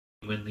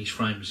when these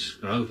frames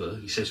are over,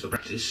 he says, for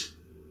practice.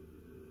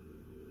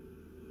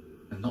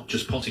 And not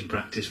just potting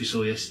practice. We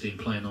saw yesterday him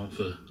playing on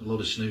for a lot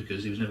of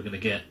snookers he was never going to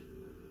get.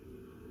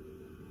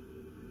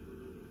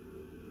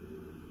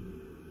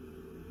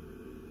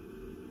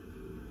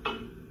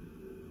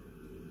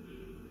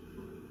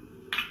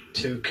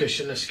 Two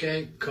cushion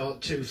escape,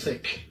 caught too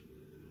thick.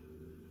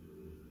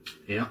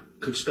 Yeah,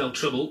 could spell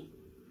trouble.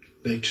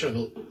 Big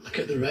trouble. Look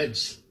at the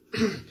reds.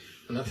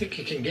 And I think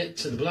he can get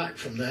to the black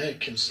from there. He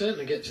can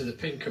certainly get to the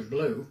pink and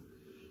blue.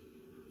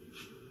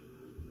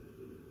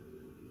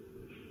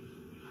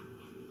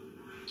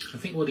 I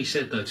think what he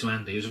said, though, to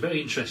Andy, it was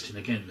very interesting,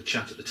 again, the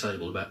chat at the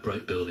table about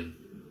break building.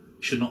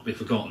 Should not be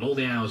forgotten. All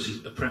the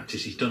hours of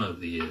practice he's done over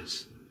the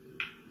years.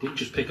 He didn't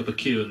just pick up a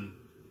cue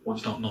and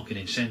start knocking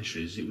in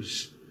centuries. It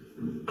was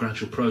a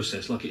gradual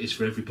process, like it is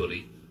for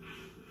everybody.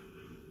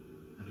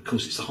 And, of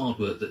course, it's the hard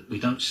work that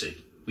we don't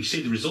see. We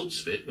see the results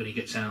of it when he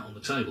gets out on the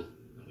table.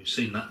 And we've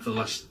seen that for the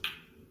last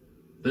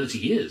 30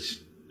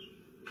 years.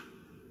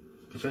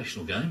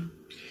 Professional game.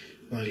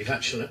 Well, you've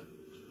got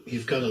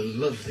to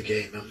love the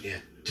game, haven't you?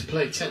 To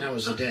play 10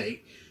 hours a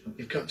day,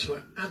 you've got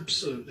to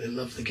absolutely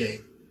love the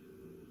game.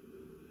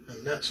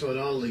 And that's what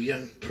all the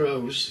young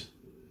pros,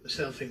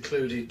 myself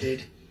included,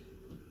 did.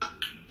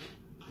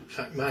 In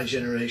fact, my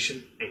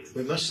generation,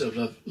 we must have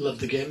loved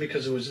the game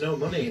because there was no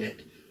money in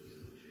it.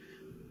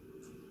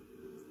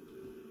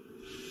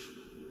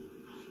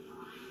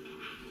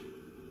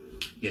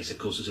 Yes, of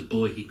course, as a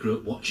boy, he grew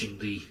up watching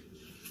the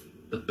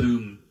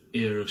boom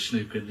era of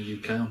snooker in the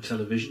UK on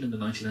television in the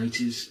 1980s.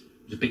 He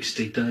was a big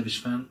Steve Davis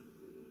fan.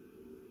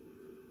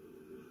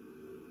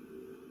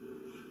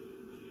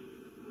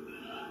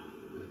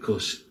 Of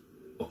course,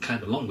 what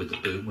came along with the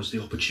boom was the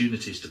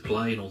opportunities to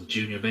play in all the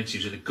junior events. He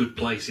was in a good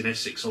place in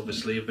Essex,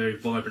 obviously, a very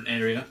vibrant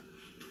area.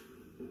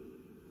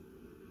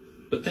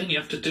 But then you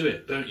have to do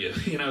it, don't you?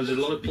 You know, there's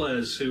a lot of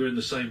players who were in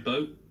the same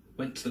boat,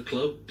 went to the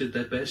club, did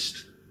their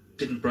best,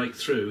 didn't break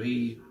through.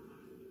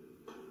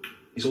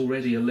 He's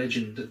already a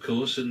legend, of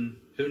course, and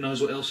who knows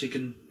what else he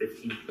can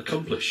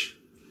accomplish.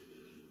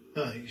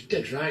 Oh, you're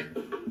dead right,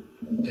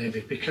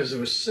 David, because there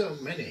were so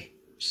many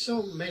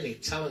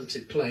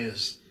talented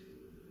players.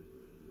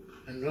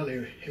 And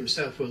Ronnie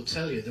himself will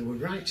tell you they were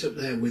right up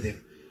there with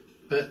him,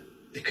 but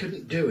they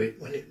couldn't do it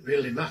when it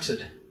really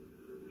mattered.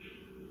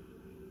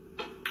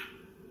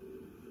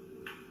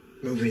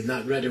 Moving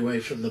that red away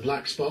from the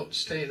black spot,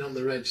 staying on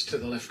the reds to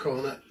the left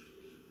corner.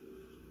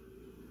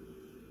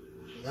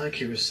 Like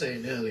he was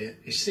saying earlier,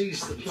 he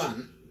sees the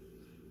plan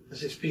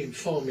as it's being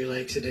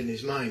formulated in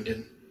his mind,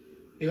 and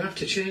you have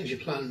to change your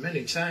plan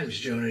many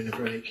times during a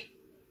break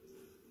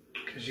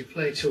because you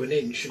play to an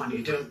inch and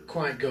you don't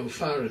quite go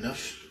far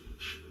enough.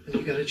 And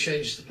you've got to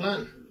change the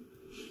plan.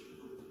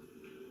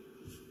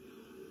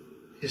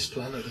 His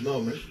plan at the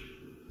moment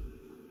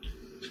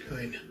is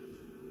going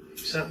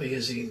exactly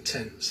as he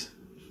intends.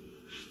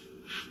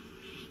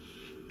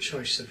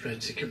 Choice of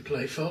reds he can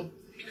play for.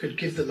 He could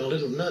give them a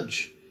little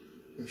nudge.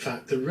 In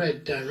fact, the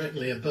red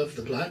directly above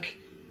the black,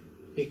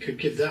 he could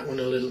give that one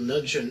a little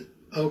nudge and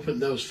open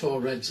those four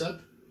reds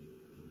up.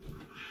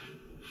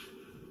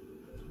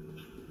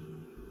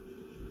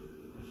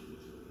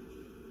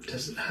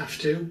 Doesn't have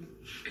to,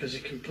 because he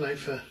can play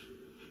for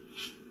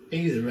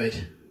either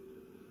red,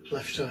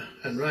 left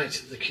and right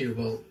of the cue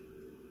ball.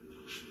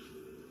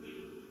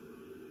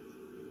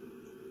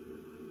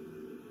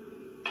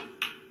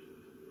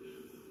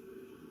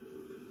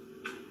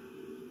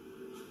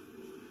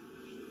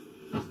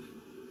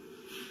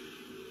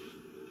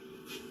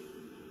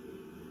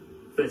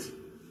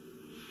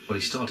 Well,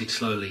 he started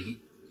slowly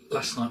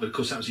last night, but of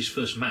course that was his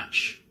first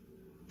match.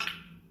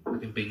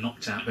 Having been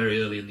knocked out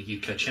very early in the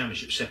UK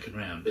Championship second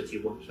round. So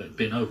it's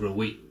been over a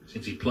week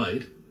since he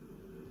played.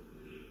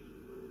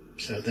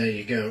 So there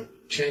you go.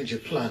 Change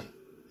of plan.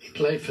 He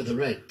played for the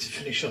red to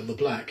finish on the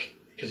black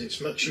because it's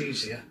much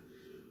easier,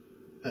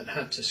 but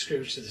had to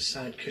screw to the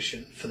side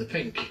cushion for the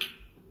pink.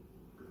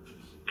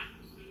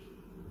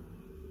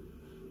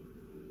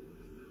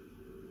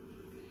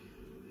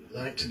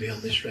 Like to be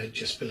on this red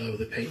just below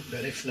the pink,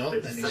 but if not,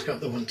 then he's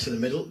got the one to the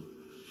middle.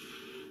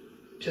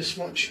 Just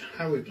watch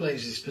how he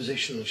plays his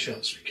positional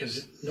shots, because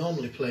it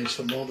normally plays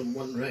for more than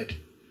one red.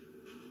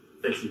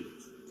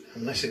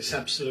 Unless it's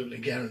absolutely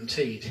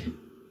guaranteed.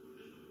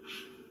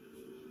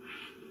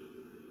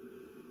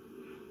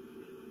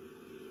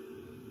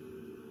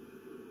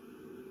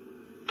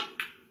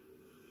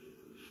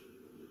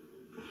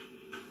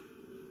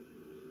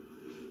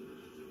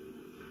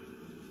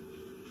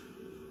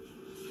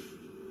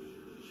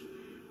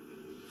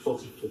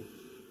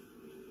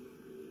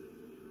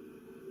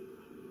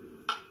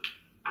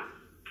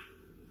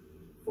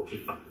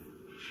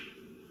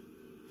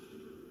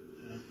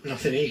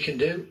 Nothing he can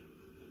do.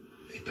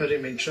 He put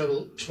him in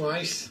trouble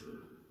twice.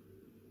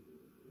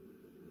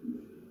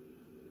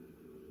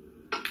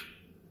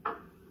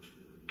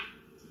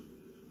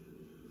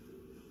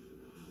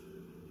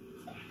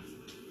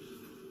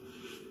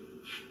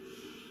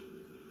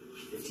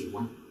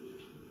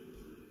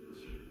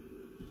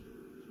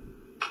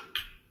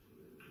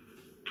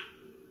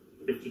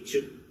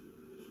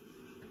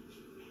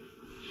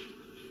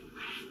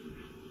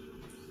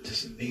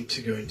 doesn't need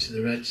to go into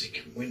the reds, he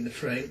can win the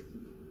frame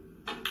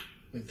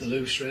with the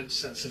loose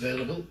reds, that's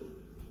available.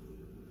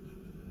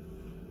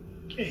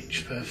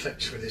 Inch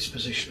perfect with his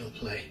positional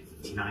play.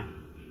 59.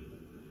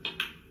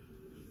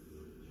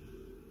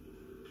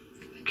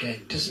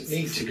 Again, doesn't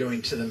need to go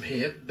into them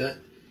here, but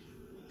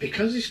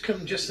because he's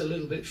come just a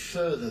little bit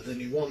further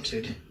than he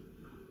wanted,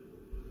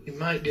 he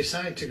might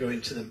decide to go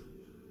into them.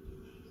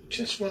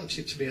 Just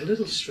wanted to be a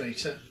little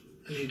straighter,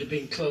 and he'd have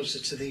been closer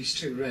to these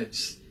two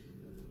reds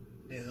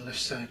near the left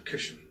side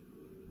cushion.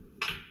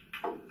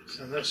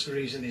 So that's the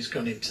reason he's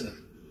gone into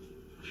them.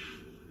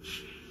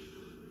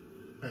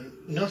 And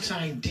not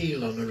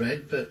ideal on a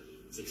red, but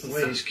the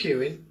way he's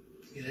queuing,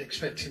 you'd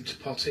expect him to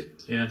pot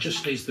it. Yeah,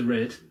 just needs the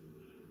red.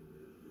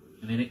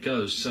 And in it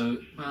goes. So,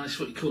 well, that's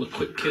what you call a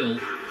quick kill.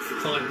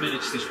 5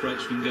 minutes this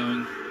break's been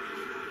going.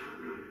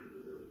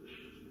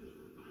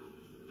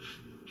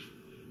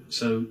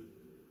 So,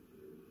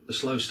 the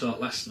slow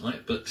start last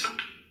night, but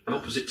the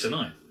opposite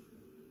tonight.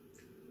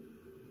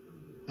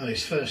 Well,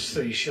 his first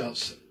 3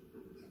 shots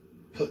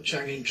put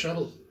Chang in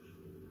trouble.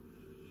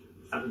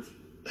 70.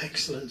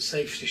 Excellent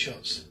safety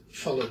shots,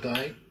 followed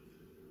by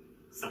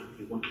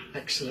 71.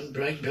 excellent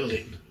break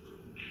building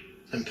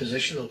and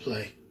positional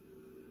play.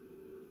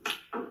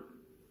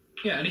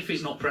 Yeah, and if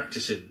he's not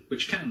practicing,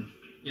 which can,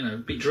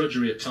 be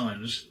drudgery at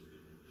times,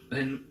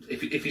 then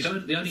if he's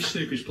the only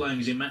snooker he's playing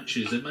is in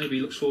matches, then maybe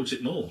he looks forward to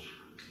it more.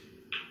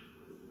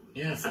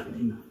 Yeah.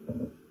 17.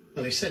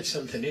 Well, he said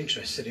something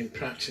interesting in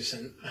practice,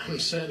 and I'm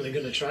certainly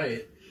going to try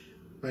it,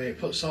 where he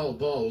puts all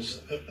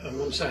balls on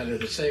one side of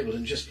the table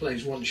and just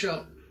plays one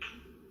shot.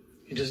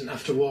 He doesn't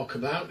have to walk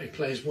about, he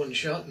plays one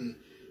shot and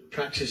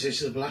practices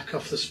the black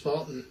off the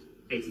spot, and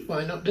 80.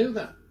 why not do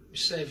that? You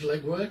save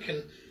leg work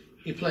and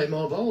you play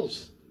more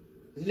balls.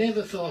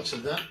 Never thought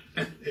of that.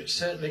 It's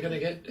certainly going to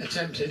get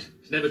attempted.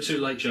 It's never too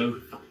late,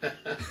 Joe.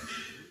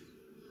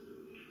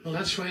 Well,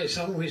 that's why it's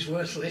always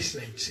worth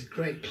listening to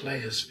great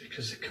players,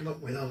 because they come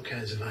up with all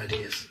kinds of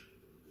ideas.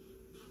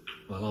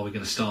 Well, are we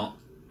going to start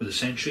with a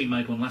century?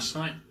 Made one last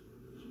night.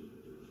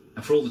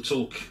 And for all the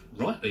talk,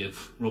 rightly,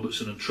 of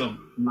Robertson and Trump,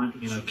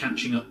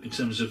 catching up in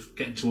terms of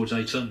getting towards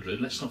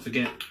 800, let's not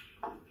forget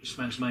this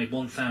man's made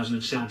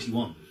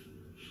 1,071.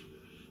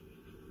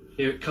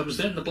 Here it comes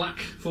then, the black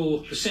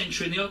for the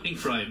century in the opening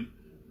frame.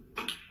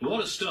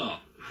 What a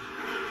start.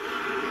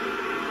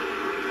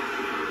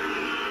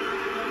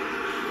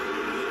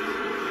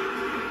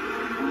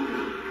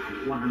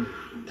 One.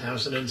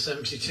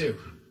 1,072.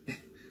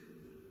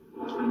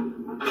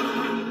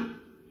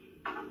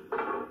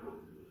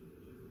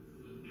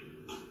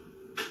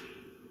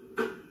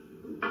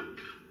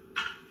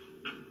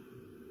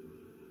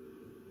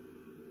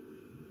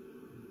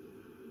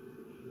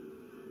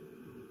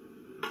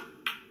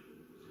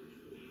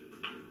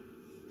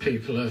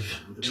 People have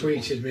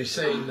tweeted me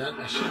saying that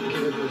I shouldn't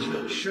give him as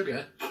much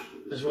sugar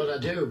as what I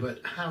do, but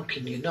how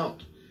can you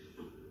not?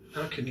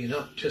 How can you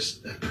not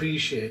just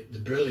appreciate the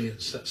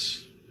brilliance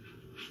that's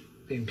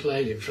been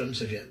played in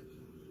front of you?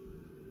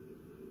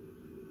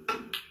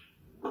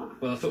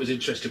 Well, I thought it was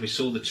interesting. We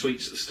saw the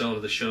tweets at the start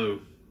of the show.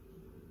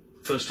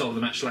 First half of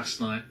the match last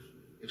night,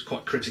 it was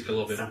quite critical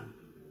of him.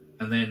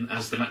 And then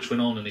as the match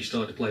went on and he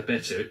started to play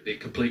better,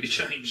 it completely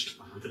changed.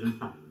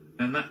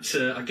 And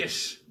that, I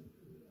guess,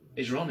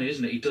 is Ronnie,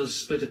 isn't it? He does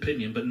split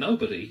opinion, but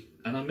nobody,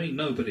 and I mean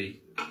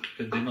nobody,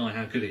 can deny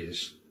how good he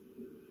is.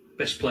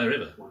 Best player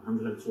ever.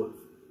 112.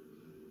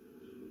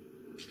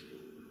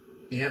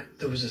 Yeah,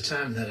 there was a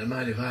time that I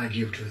might have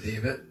argued with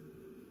you, but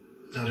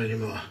not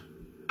anymore.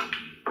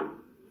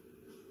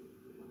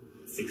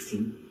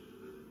 16.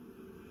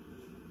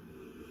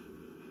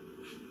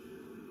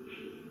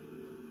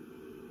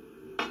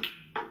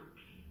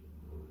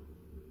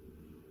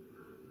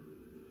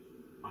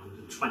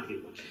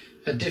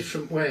 A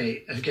different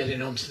way of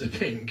getting onto the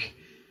pink.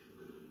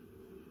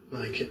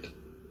 Like it.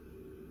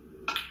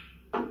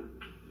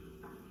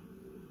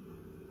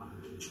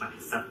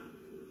 127.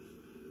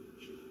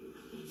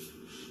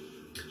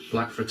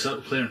 Black for a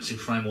total clearance in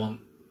frame 1.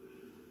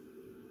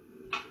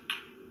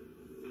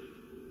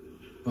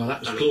 Well, that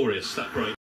was glorious, that break.